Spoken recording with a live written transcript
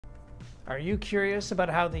Are you curious about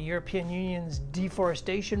how the European Union's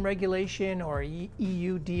deforestation regulation, or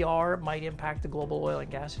EUDR, might impact the global oil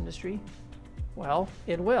and gas industry? Well,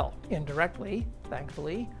 it will, indirectly,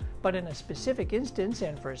 thankfully, but in a specific instance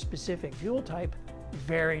and for a specific fuel type,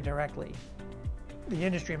 very directly. The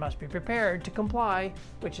industry must be prepared to comply,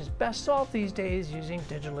 which is best solved these days using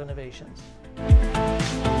digital innovations.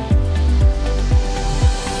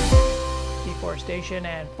 Deforestation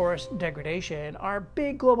and forest degradation are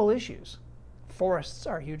big global issues. Forests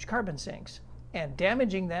are huge carbon sinks, and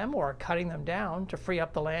damaging them or cutting them down to free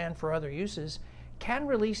up the land for other uses can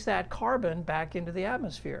release that carbon back into the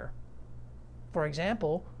atmosphere. For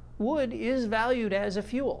example, wood is valued as a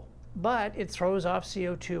fuel, but it throws off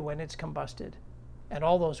CO2 when it's combusted. And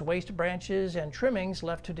all those waste branches and trimmings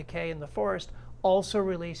left to decay in the forest also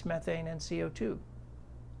release methane and CO2.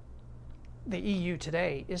 The EU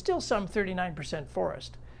today is still some 39%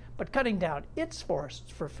 forest, but cutting down its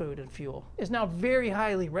forests for food and fuel is now very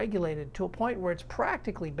highly regulated to a point where it's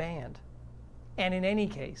practically banned. And in any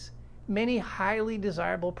case, many highly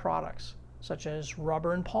desirable products, such as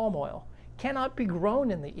rubber and palm oil, cannot be grown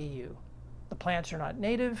in the EU. The plants are not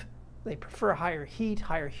native, they prefer higher heat,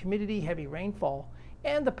 higher humidity, heavy rainfall,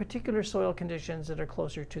 and the particular soil conditions that are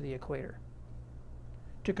closer to the equator.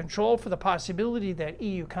 To control for the possibility that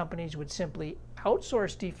EU companies would simply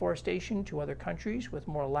outsource deforestation to other countries with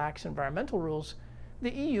more lax environmental rules,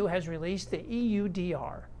 the EU has released the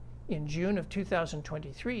EUDR in June of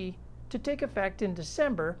 2023 to take effect in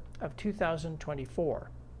December of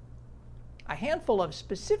 2024. A handful of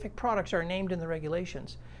specific products are named in the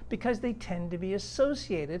regulations because they tend to be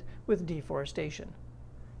associated with deforestation.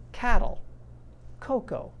 Cattle,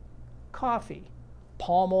 cocoa, coffee,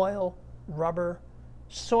 palm oil, rubber,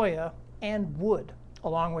 soya, and wood,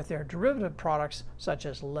 along with their derivative products such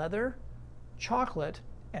as leather, chocolate,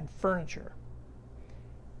 and furniture.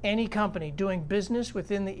 Any company doing business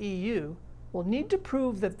within the EU will need to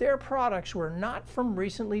prove that their products were not from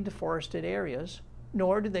recently deforested areas,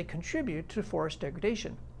 nor do they contribute to forest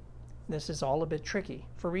degradation. This is all a bit tricky,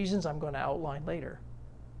 for reasons I'm going to outline later.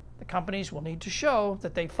 The companies will need to show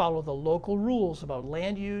that they follow the local rules about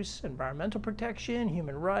land use, environmental protection,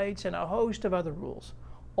 human rights, and a host of other rules,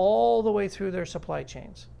 all the way through their supply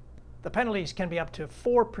chains. The penalties can be up to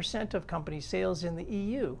 4% of company sales in the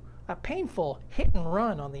EU, a painful hit and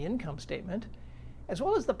run on the income statement, as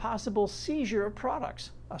well as the possible seizure of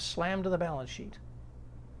products, a slam to the balance sheet.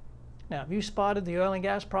 Now, have you spotted the oil and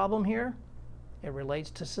gas problem here? It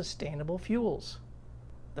relates to sustainable fuels.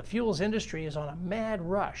 The fuels industry is on a mad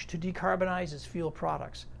rush to decarbonize its fuel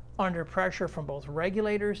products, under pressure from both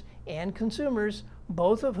regulators and consumers,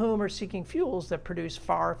 both of whom are seeking fuels that produce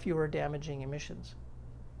far fewer damaging emissions.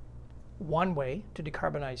 One way to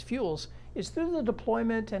decarbonize fuels is through the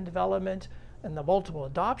deployment and development and the multiple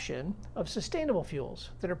adoption of sustainable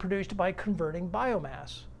fuels that are produced by converting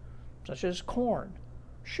biomass, such as corn,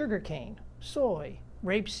 sugarcane, soy,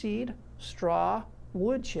 rapeseed, straw,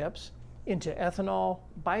 wood chips, into ethanol,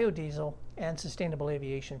 biodiesel, and sustainable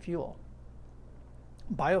aviation fuel.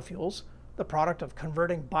 Biofuels, the product of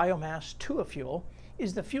converting biomass to a fuel,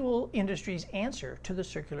 is the fuel industry's answer to the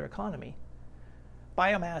circular economy.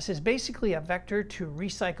 Biomass is basically a vector to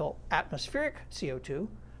recycle atmospheric CO2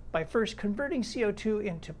 by first converting CO2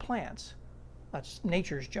 into plants, that's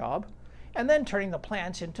nature's job, and then turning the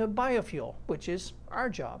plants into biofuel, which is our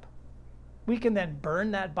job. We can then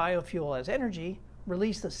burn that biofuel as energy,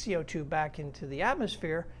 release the CO2 back into the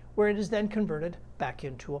atmosphere, where it is then converted back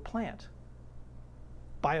into a plant.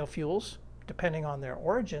 Biofuels, depending on their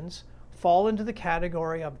origins, fall into the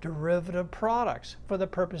category of derivative products for the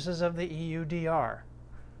purposes of the EUDR.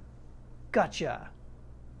 Gotcha!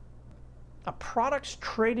 A products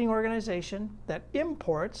trading organization that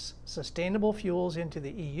imports sustainable fuels into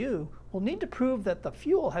the EU will need to prove that the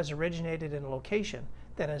fuel has originated in a location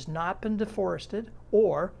that has not been deforested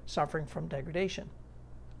or suffering from degradation.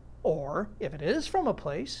 Or, if it is from a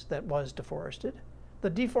place that was deforested, the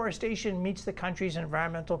deforestation meets the country's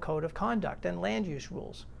environmental code of conduct and land use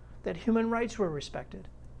rules, that human rights were respected,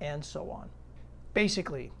 and so on.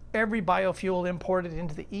 Basically, every biofuel imported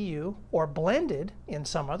into the EU or blended in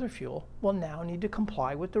some other fuel will now need to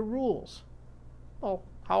comply with the rules. Well,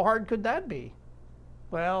 how hard could that be?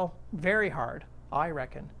 Well, very hard, I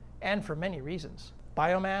reckon, and for many reasons.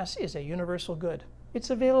 Biomass is a universal good. It's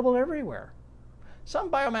available everywhere. Some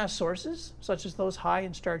biomass sources, such as those high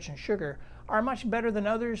in starch and sugar, are much better than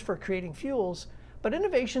others for creating fuels, but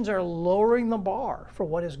innovations are lowering the bar for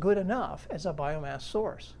what is good enough as a biomass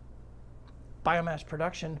source. Biomass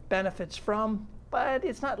production benefits from, but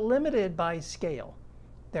it's not limited by, scale.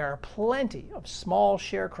 There are plenty of small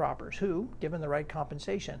sharecroppers who, given the right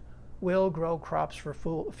compensation, will grow crops for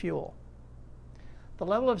fuel. The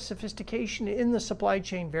level of sophistication in the supply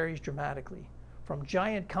chain varies dramatically, from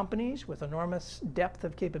giant companies with enormous depth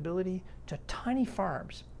of capability to tiny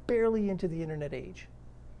farms barely into the internet age.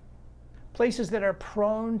 Places that are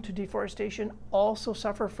prone to deforestation also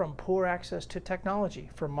suffer from poor access to technology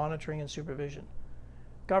for monitoring and supervision.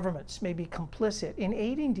 Governments may be complicit in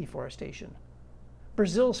aiding deforestation.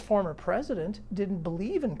 Brazil's former president didn't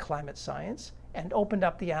believe in climate science and opened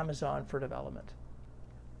up the Amazon for development.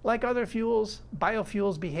 Like other fuels,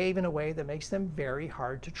 biofuels behave in a way that makes them very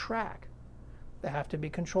hard to track. They have to be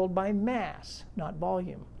controlled by mass, not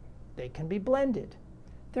volume. They can be blended.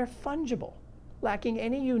 They're fungible, lacking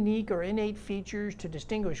any unique or innate features to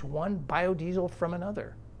distinguish one biodiesel from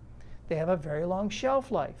another. They have a very long shelf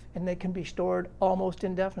life, and they can be stored almost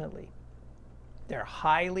indefinitely. They're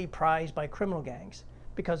highly prized by criminal gangs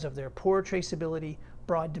because of their poor traceability,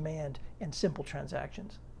 broad demand, and simple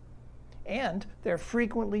transactions. And they're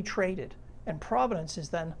frequently traded, and provenance is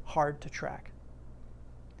then hard to track.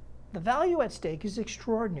 The value at stake is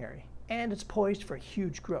extraordinary, and it's poised for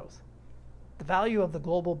huge growth. The value of the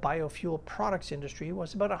global biofuel products industry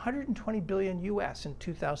was about $120 billion US in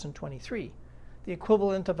 2023, the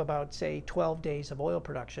equivalent of about, say, 12 days of oil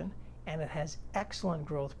production, and it has excellent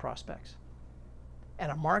growth prospects.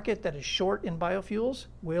 And a market that is short in biofuels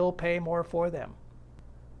will pay more for them.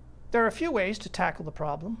 There are a few ways to tackle the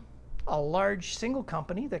problem. A large single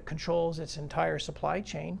company that controls its entire supply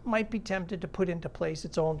chain might be tempted to put into place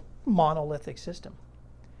its own monolithic system.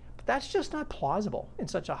 But that's just not plausible in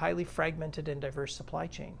such a highly fragmented and diverse supply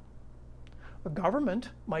chain. A government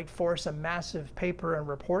might force a massive paper and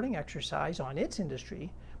reporting exercise on its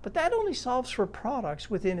industry, but that only solves for products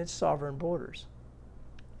within its sovereign borders.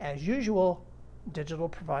 As usual, digital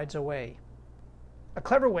provides a way. A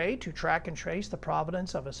clever way to track and trace the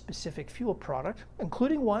provenance of a specific fuel product,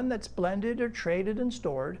 including one that's blended or traded and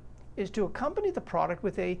stored, is to accompany the product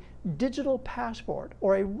with a digital passport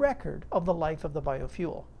or a record of the life of the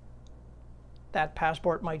biofuel. That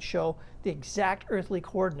passport might show the exact earthly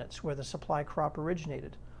coordinates where the supply crop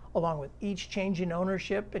originated, along with each change in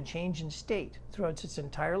ownership and change in state throughout its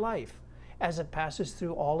entire life, as it passes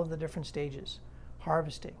through all of the different stages: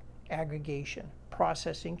 harvesting, aggregation,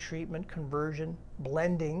 processing, treatment, conversion,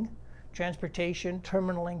 blending, transportation,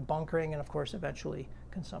 terminaling, bunkering, and of course eventually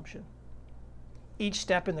consumption. Each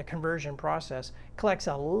step in the conversion process collects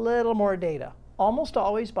a little more data, almost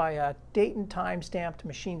always by a date and time stamped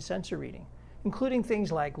machine sensor reading, including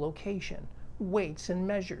things like location, weights and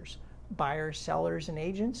measures, buyers, sellers, and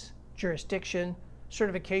agents, jurisdiction,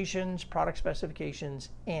 certifications, product specifications,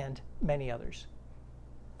 and many others.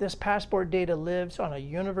 This passport data lives on a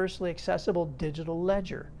universally accessible digital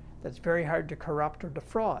ledger that's very hard to corrupt or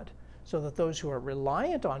defraud, so that those who are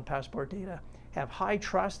reliant on passport data have high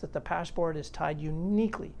trust that the passport is tied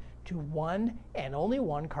uniquely to one and only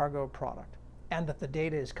one cargo product, and that the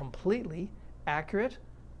data is completely accurate,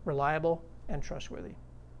 reliable, and trustworthy.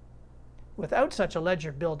 Without such a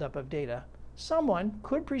ledger buildup of data, someone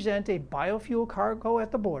could present a biofuel cargo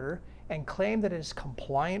at the border and claim that it is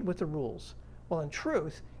compliant with the rules, while in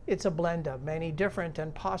truth, it's a blend of many different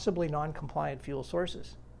and possibly non-compliant fuel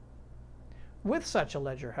sources. With such a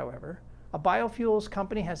ledger, however, a biofuels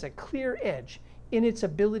company has a clear edge in its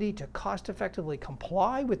ability to cost-effectively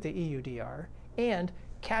comply with the EUDR and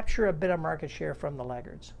capture a bit of market share from the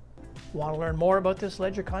laggards. Want to learn more about this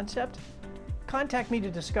ledger concept? Contact me to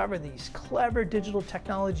discover these clever digital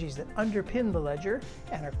technologies that underpin the ledger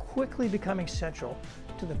and are quickly becoming central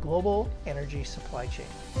to the global energy supply chain.